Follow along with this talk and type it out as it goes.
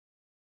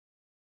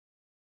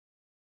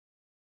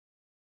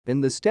In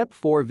the Step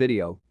 4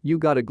 video, you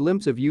got a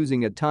glimpse of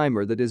using a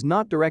timer that is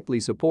not directly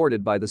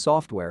supported by the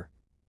software.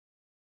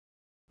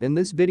 In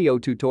this video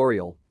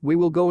tutorial, we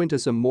will go into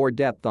some more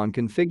depth on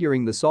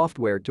configuring the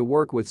software to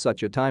work with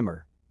such a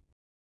timer.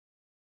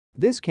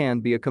 This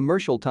can be a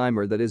commercial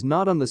timer that is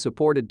not on the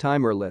supported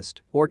timer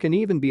list, or can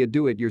even be a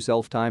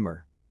do-it-yourself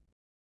timer.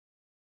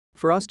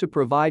 For us to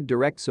provide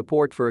direct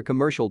support for a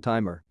commercial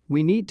timer,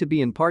 we need to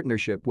be in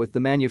partnership with the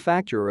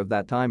manufacturer of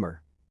that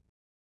timer.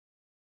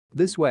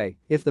 This way,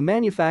 if the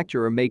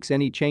manufacturer makes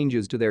any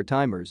changes to their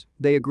timers,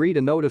 they agree to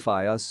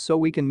notify us so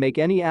we can make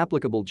any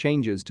applicable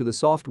changes to the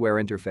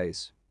software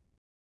interface.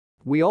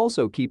 We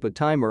also keep a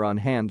timer on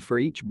hand for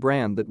each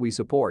brand that we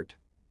support.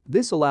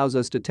 This allows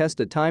us to test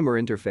a timer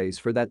interface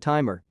for that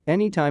timer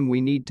anytime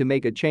we need to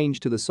make a change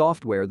to the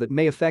software that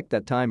may affect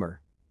that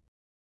timer.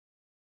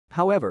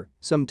 However,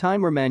 some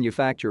timer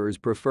manufacturers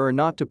prefer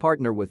not to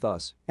partner with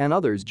us, and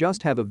others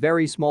just have a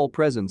very small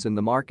presence in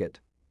the market.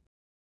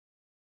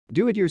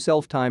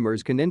 Do-it-yourself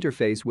timers can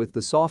interface with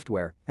the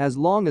software as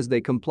long as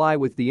they comply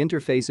with the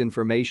interface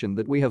information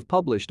that we have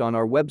published on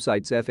our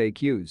website's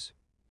FAQs.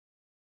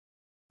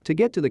 To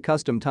get to the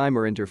custom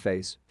timer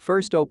interface,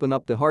 first open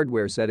up the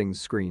hardware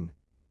settings screen.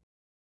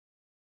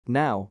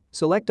 Now,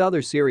 select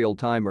Other Serial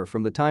Timer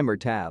from the Timer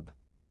tab.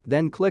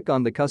 Then click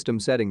on the Custom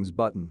Settings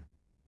button.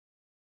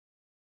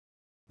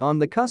 On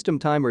the Custom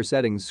Timer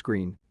Settings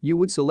screen, you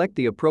would select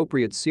the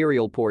appropriate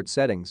serial port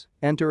settings,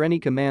 enter any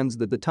commands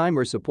that the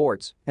timer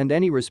supports, and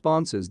any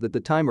responses that the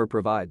timer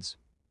provides.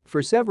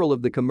 For several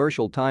of the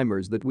commercial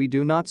timers that we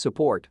do not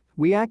support,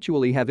 we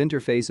actually have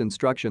interface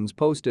instructions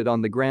posted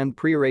on the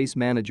GrandPrix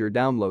Manager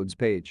downloads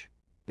page.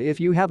 If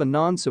you have a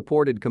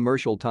non-supported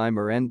commercial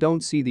timer and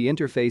don't see the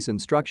interface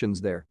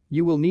instructions there,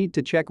 you will need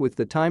to check with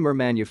the timer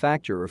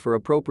manufacturer for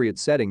appropriate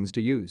settings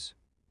to use.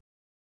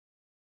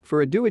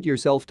 For a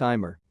do-it-yourself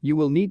timer, you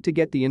will need to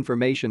get the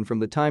information from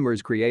the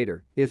timer's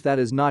creator, if that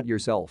is not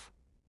yourself.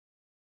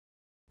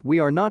 We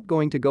are not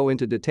going to go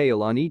into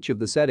detail on each of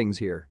the settings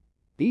here.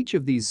 Each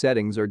of these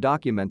settings are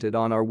documented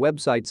on our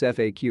website's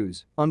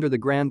FAQs under the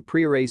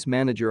GrandPrix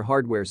Manager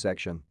hardware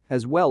section,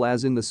 as well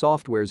as in the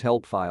software's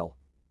help file.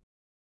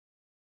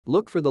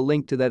 Look for the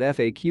link to that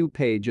FAQ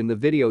page in the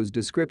video's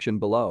description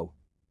below.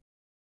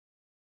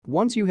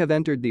 Once you have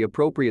entered the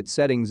appropriate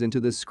settings into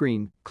this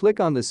screen, click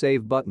on the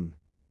Save button.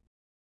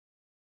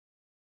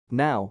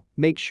 Now,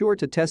 make sure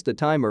to test a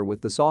timer with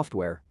the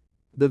software.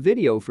 The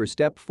video for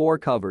Step 4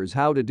 covers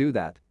how to do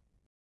that.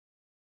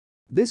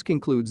 This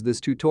concludes this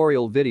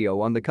tutorial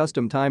video on the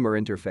custom timer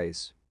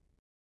interface.